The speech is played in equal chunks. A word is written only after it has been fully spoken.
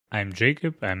I'm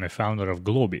Jacob. I'm a founder of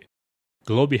Globi.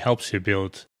 Globi helps you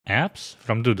build apps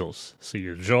from doodles. So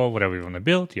you draw whatever you want to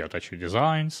build, you attach your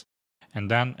designs, and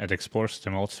then it exports to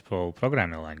multiple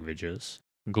programming languages.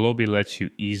 Globi lets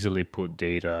you easily put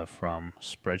data from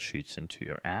spreadsheets into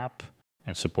your app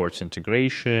and supports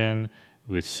integration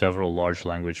with several large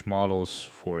language models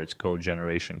for its code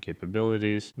generation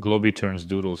capabilities. Globi turns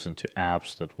doodles into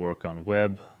apps that work on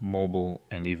web, mobile,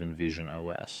 and even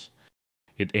VisionOS.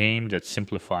 It aimed at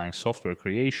simplifying software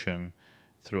creation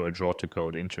through a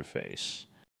draw-to-code interface.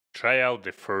 Try out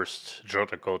the first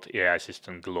draw-to-code AI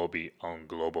assistant Globi on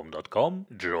globum.com.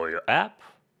 Draw your app,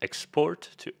 export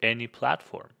to any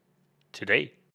platform today.